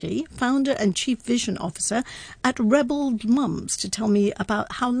Xie, founder and chief vision officer at Rebel Mums, to tell me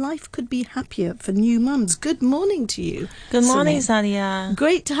about how life could be happier for new mums. Good morning to you. Good morning, Selene. Sadia.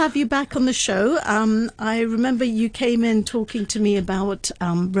 Great to have you back on the show. I remember you came in talking to me about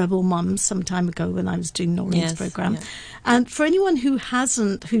Rebel Mums some time ago when I was doing Noreen's program. Yeah. And for anyone who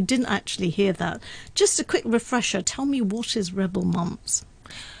didn't actually hear that, just a quick refresher, tell me, what is Rebel Mums?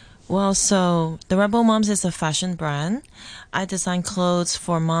 Well, so the Rebel Moms is a fashion brand. I design clothes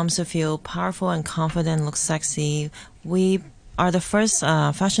for moms to feel powerful and confident and look sexy. We are the first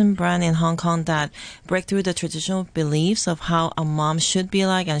fashion brand in Hong Kong that break through the traditional beliefs of how a mom should be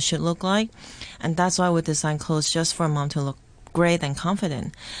like and should look like. And that's why we design clothes just for a mom to look great and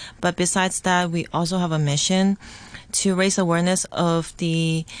confident. But besides that, we also have a mission to raise awareness of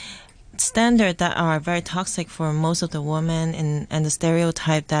the standard that are very toxic for most of the women and the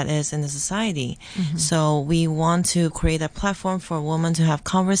stereotype that is in the society. Mm-hmm. So we want to create a platform for women to have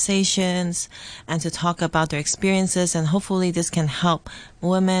conversations and to talk about their experiences, and hopefully this can help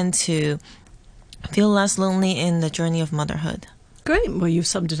women to feel less lonely in the journey of motherhood. Great. Well, you've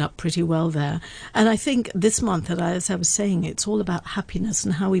summed it up pretty well there. And I think this month, as I was saying, it's all about happiness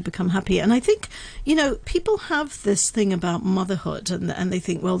and how we become happy. And I think, people have this thing about motherhood and they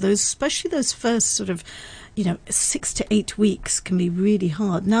think, well, especially those first sort of, 6 to 8 weeks can be really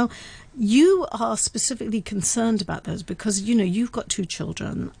hard. Now, you are specifically concerned about those because, you've got 2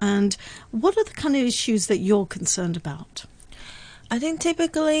 children. And what are the kind of issues that you're concerned about? I think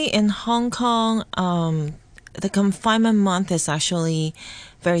typically in Hong Kong, the confinement month is actually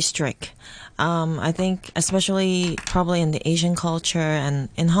very strict. I think especially probably in the Asian culture and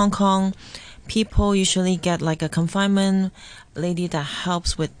in Hong Kong, people usually get like a confinement lady that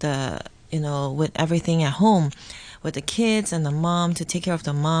helps with with everything at home, with the kids and the mom, to take care of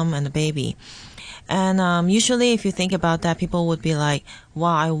the mom and the baby. And usually if you think about that, people would be like,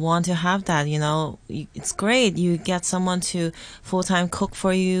 wow, I want to have that, it's great. You get someone to full-time cook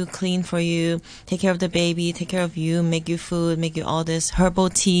for you, clean for you, take care of the baby, take care of you, make you food, make you all this herbal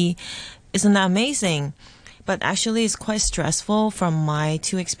tea. Isn't that amazing? But actually it's quite stressful from my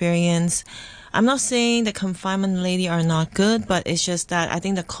 2 experience. I'm not saying the confinement lady are not good, but it's just that I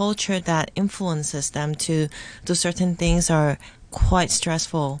think the culture that influences them to do certain things are quite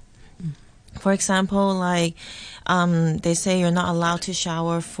stressful. For example, they say you're not allowed to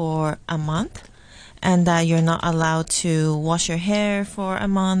shower for a month, and that you're not allowed to wash your hair for a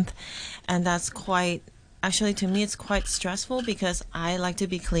month. And that's actually to me, it's quite stressful because I like to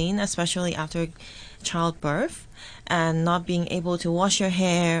be clean, especially after childbirth, and not being able to wash your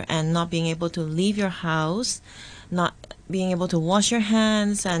hair and not being able to leave your house, not being able to wash your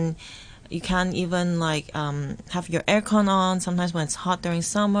hands, and you can't even have your aircon on sometimes when it's hot during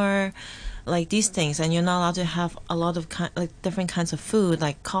summer. Like these things, and you're not allowed to have a lot of different kinds of food,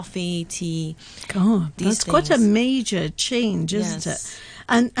 like coffee, tea. God, that's quite a major change, isn't Yes.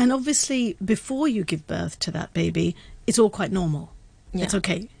 it? And obviously, before you give birth to that baby, it's all quite normal. Yeah. It's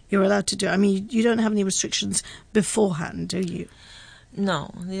okay. You're allowed to do it. I mean, you don't have any restrictions beforehand, do you?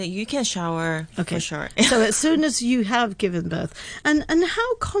 No, you can shower for sure. So as soon as you have given birth, and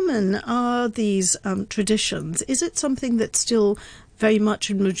how common are these traditions? Is it something that's still very much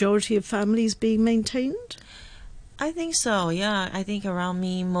a majority of families being maintained? I think so, yeah. I think around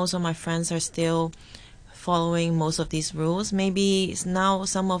me, most of my friends are still following most of these rules. Maybe now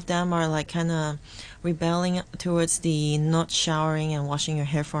some of them are kind of rebelling towards the not showering and washing your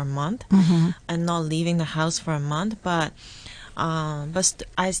hair for a month, mm-hmm. and not leaving the house for a month. But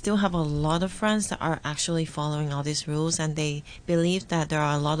I still have a lot of friends that are actually following all these rules, and they believe that there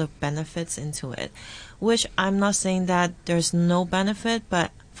are a lot of benefits into it, which I'm not saying that there's no benefit, but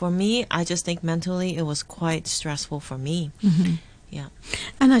for me, I just think mentally it was quite stressful for me. Mm-hmm. Yeah.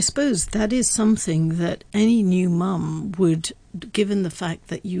 And I suppose that is something that any new mum would, given the fact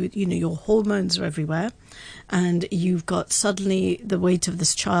that your hormones are everywhere and you've got suddenly the weight of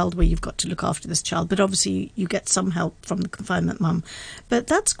this child where you've got to look after this child, but obviously you get some help from the confinement mum. But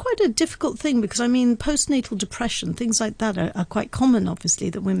that's quite a difficult thing because, I mean, postnatal depression, things like that are quite common, obviously,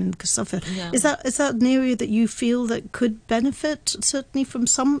 that women could suffer. Yeah. Is that an area that you feel that could benefit, certainly, from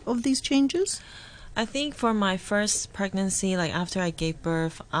some of these changes? I think for my first pregnancy, after I gave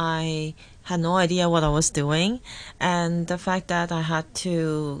birth, I had no idea what I was doing. And the fact that I had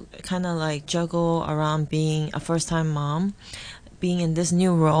to kind of juggle around being a first-time mom, being in this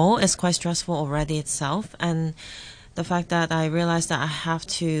new role is quite stressful already itself. And the fact that I realized that I have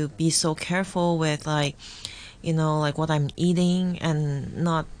to be so careful with what I'm eating and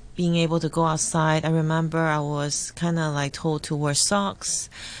not being able to go outside. I remember I was kind of told to wear socks,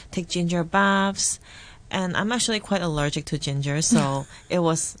 take ginger baths, And I'm actually quite allergic to ginger, so it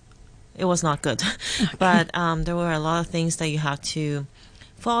was not good. Okay. But there were a lot of things that you have to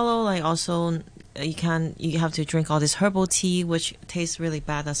follow. Like also, you have to drink all this herbal tea, which tastes really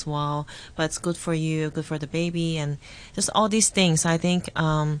bad as well, but it's good for you, good for the baby, and just all these things. I think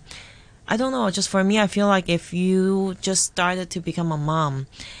I don't know. Just for me, I feel like if you just started to become a mom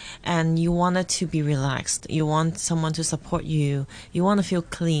and you wanted to be relaxed, you want someone to support you, you want to feel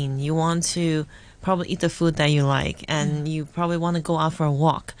clean, you want to probably eat the food that you like, and you probably want to go out for a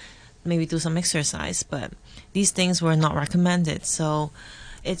walk, maybe do some exercise, but these things were not recommended. So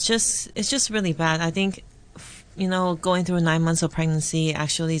it's just really bad. I think, going through 9 months of pregnancy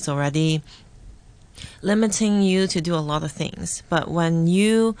actually is already limiting you to do a lot of things. But when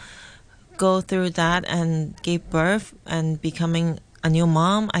you go through that and give birth and becoming a new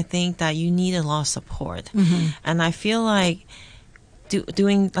mom, I think that you need a lot of support. And I feel like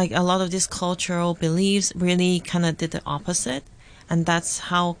doing like a lot of these cultural beliefs really kind of did the opposite. And that's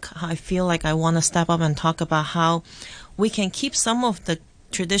how I feel like I want to step up and talk about how we can keep some of the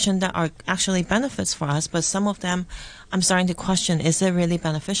tradition that are actually benefits for us, but some of them I'm starting to question, is it really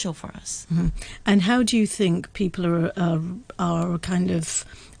beneficial for us? And how do you think people are kind of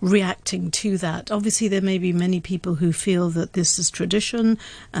reacting to that? Obviously, there may be many people who feel that this is tradition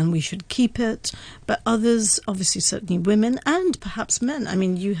and we should keep it, but others, obviously certainly women and perhaps men. I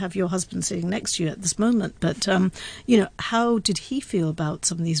mean, you have your husband sitting next to you at this moment, but, how did he feel about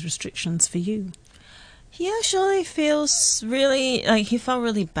some of these restrictions for you? He actually feels really, like he felt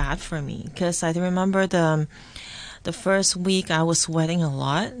really bad for me, because I remember the first week I was sweating a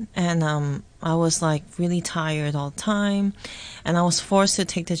lot, and I was like really tired all the time, and I was forced to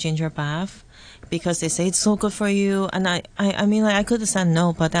take the ginger bath because they say it's so good for you. And I mean, like, I could have said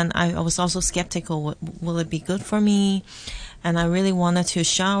no, but then I was also skeptical, will it be good for me? And I really wanted to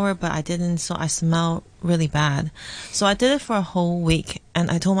shower, but I didn't, so I smelled really bad. So I did it for a whole week, and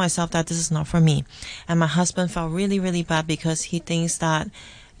I told myself that this is not for me. And my husband felt really, really bad because he thinks that,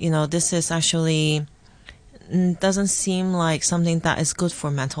 this is actually doesn't seem like something that is good for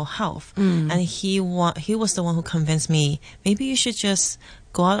mental health. And he was the one who convinced me, maybe you should just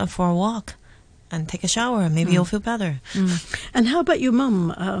go out for a walk and take a shower, and maybe you'll feel better. And how about your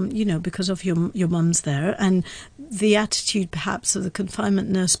mum, because of your mum's there, and the attitude perhaps of the confinement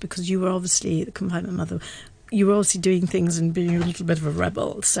nurse, because you were obviously the confinement mother, you were obviously doing things and being a little bit of a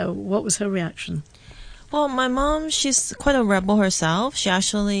rebel. So what was her reaction? Well, my mom, she's quite a rebel herself. She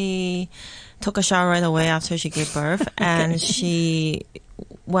actually took a shower right away after she gave birth, and she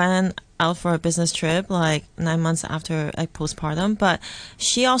went out for a business trip like 9 months after postpartum. But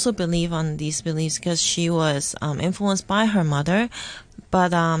she also believed on these beliefs because she was influenced by her mother.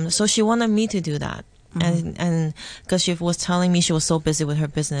 But so she wanted me to do that. And because she was telling me she was so busy with her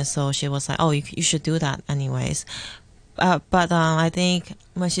business, so she was like, oh, you should do that anyways. But I think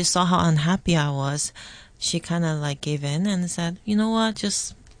when she saw how unhappy I was, she kind of like gave in and said, you know what,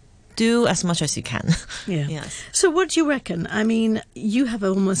 just do as much as you can. Yeah. Yes. So what do you reckon? I mean, you have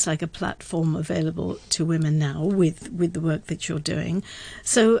almost like a platform available to women now with the work that you're doing.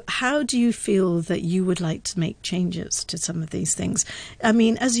 So how do you feel that you would like to make changes to some of these things? I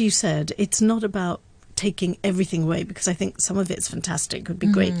mean, as you said, it's not about taking everything away, because I think some of it's fantastic. It would be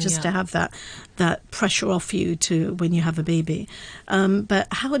great just to have that pressure off you to when you have a baby. But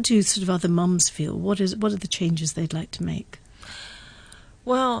how do sort of other mums feel? What are the changes they'd like to make?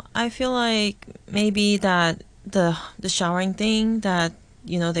 Well, I feel like maybe that the showering thing that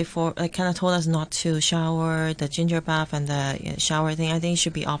they kind of told us not to shower, the ginger bath and the shower thing, I think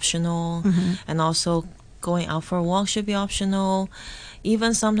should be optional, and also going out for a walk should be optional.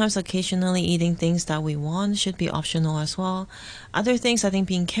 Even sometimes occasionally eating things that we want should be optional as well. Other things, I think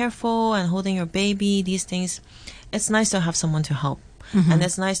being careful and holding your baby, these things, it's nice to have someone to help. And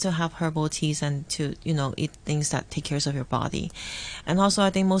it's nice to have herbal teas and to, eat things that take care of your body. And also, I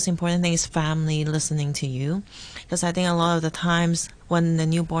think most important thing is family listening to you. Because I think a lot of the times when the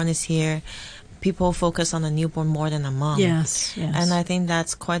newborn is here, people focus on the newborn more than a mom. Yes. And I think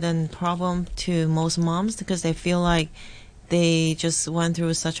that's quite a problem to most moms, because they feel like they just went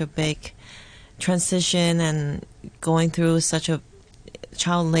through such a big transition and going through such a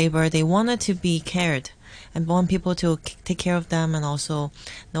child labor. They wanted to be cared and want people to take care of them and also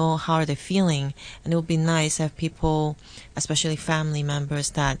know how they're feeling. And it would be nice if people, especially family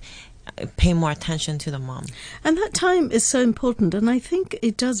members, that pay more attention to the mom. And that time is so important, and I think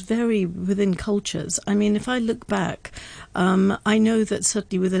it does vary within cultures. I mean, if I look back, I know that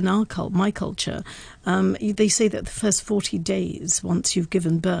certainly within my culture, they say that the first 40 days once you've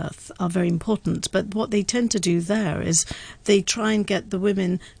given birth are very important, but what they tend to do there is they try and get the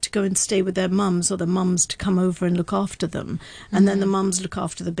women to go and stay with their mums, or the mums to come over and look after them, and then the mums look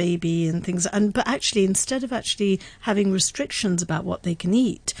after the baby and things. But actually, instead of actually having restrictions about what they can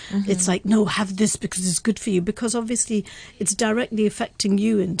eat, it's like, no, have this because it's good for you, because obviously it's directly affecting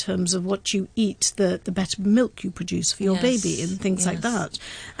you in terms of what you eat, the better milk you produce for your baby and things like that.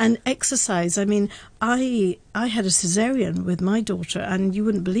 And exercise, I mean, I had a cesarean with my daughter, and you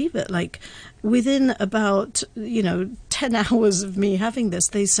wouldn't believe it, like within about 10 hours of me having this,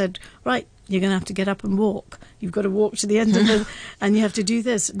 they said, right, you're going to have to get up and walk. You've got to walk to the end of the, and you have to do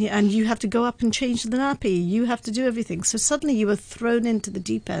this, and you have to go up and change the nappy. You have to do everything. So suddenly you were thrown into the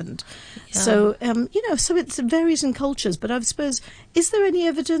deep end. Yeah. So, so it varies in cultures. But I suppose, is there any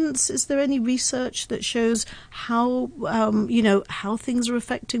evidence, is there any research that shows how, how things are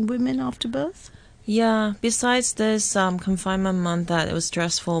affecting women after birth? Yeah, besides this confinement month that it was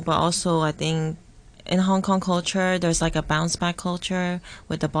stressful, but also I think in Hong Kong culture, there's like a bounce back culture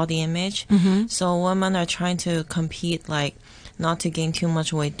with the body image. So women are trying to compete, like not to gain too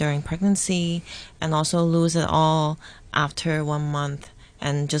much weight during pregnancy and also lose it all after 1 month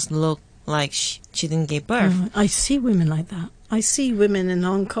and just look like she didn't give birth. I see women like that. I see women in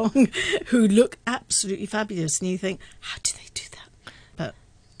Hong Kong who look absolutely fabulous, and you think, how do they do that? But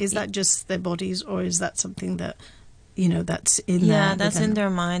is that just their bodies, or is that something that that's in there? Yeah, that's in their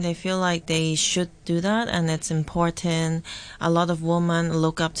mind. They feel like they should do that, and it's important. A lot of women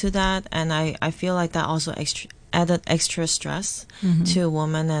look up to that, and I feel like that also added extra stress to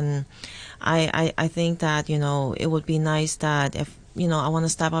women. And I think that, it would be nice that if, I want to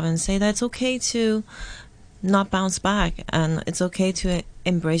step up and say that it's okay to not bounce back, and it's okay to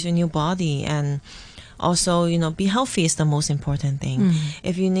embrace your new body, and also, be healthy is the most important thing.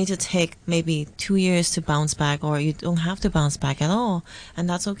 If you need to take maybe 2 years to bounce back, or you don't have to bounce back at all, and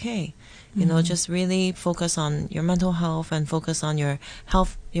that's okay. Just really focus on your mental health and focus on your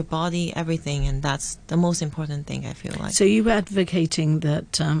health, your body, everything. And that's the most important thing, I feel like. So you were advocating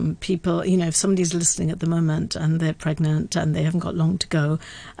that people, if somebody's listening at the moment and they're pregnant and they haven't got long to go,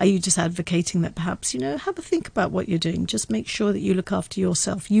 are you just advocating that perhaps, have a think about what you're doing? Just make sure that you look after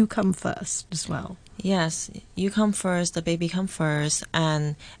yourself. You come first as well. Yes, you come first, the baby come first,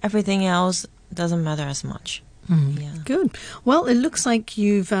 and everything else doesn't matter as much. Yeah. Good. Well, it looks like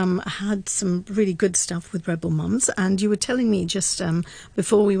you've had some really good stuff with Rebel Mums, and you were telling me just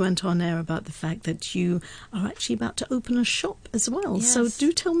before we went on air about the fact that you are actually about to open a shop as well. Yes. So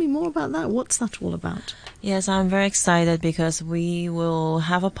do tell me more about that. What's that all about? Yes, I'm very excited because we will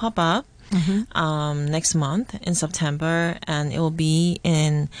have a pop-up next month in September, and it will be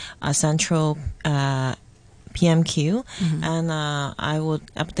in Central PMQ, and I would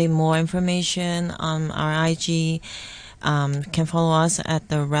update more information on our IG. Can follow us at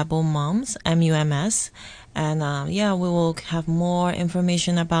the Rebel Mums, MUMS, and we will have more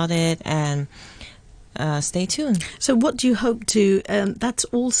information about it, and stay tuned. So what do you hope to, that's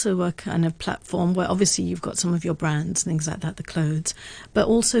also a kind of platform where obviously you've got some of your brands and things like that, the clothes, but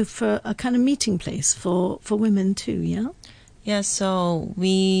also for a kind of meeting place for women too, yeah? Yeah, so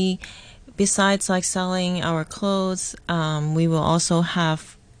besides like selling our clothes, we will also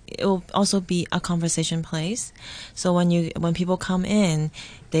have, it will also be a conversation place. So when people come in,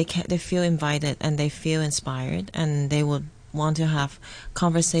 they feel invited and they feel inspired, and they would want to have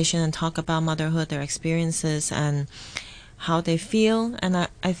conversation and talk about motherhood, their experiences, and how they feel. And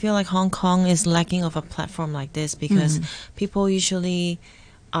I feel like Hong Kong is lacking of a platform like this, because people usually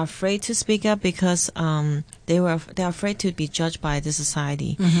are afraid to speak up because they're afraid to be judged by the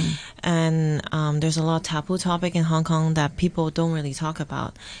society. And there's a lot of taboo topic in Hong Kong that people don't really talk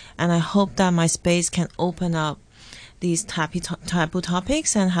about. And I hope that my space can open up these taboo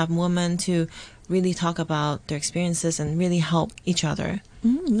topics and have women to really talk about their experiences and really help each other.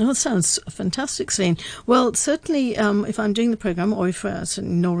 That sounds fantastic, Selene. Well, certainly if I'm doing the programme, or if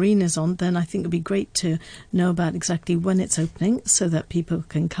Noreen is on, then I think it would be great to know about exactly when it's opening so that people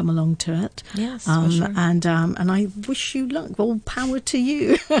can come along to it. Yes, for sure. And I wish you luck. All power to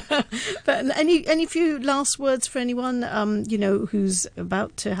you. But any few last words for anyone, who's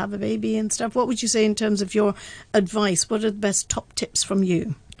about to have a baby and stuff? What would you say in terms of your advice? What are the best top tips from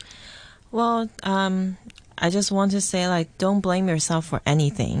you? Well, I just want to say, like, don't blame yourself for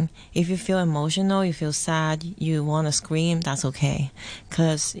anything. If you feel emotional, you feel sad, you want to scream, that's okay.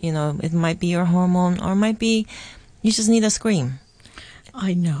 Because, it might be your hormone, or it might be you just need a scream.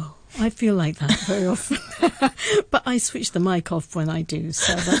 I know. I feel like that very often. But I switch the mic off when I do.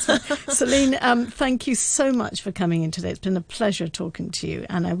 So that's fine. Selene, thank you so much for coming in today. It's been a pleasure talking to you.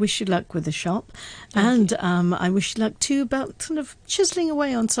 And I wish you luck with the shop. And I wish you luck too about sort of chiseling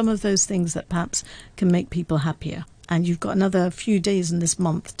away on some of those things that perhaps can make people happier. and you've got another few days in this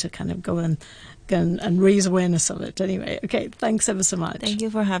month to kind of go and raise awareness of it. Anyway, okay, thanks ever so much. Thank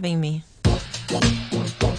you for having me.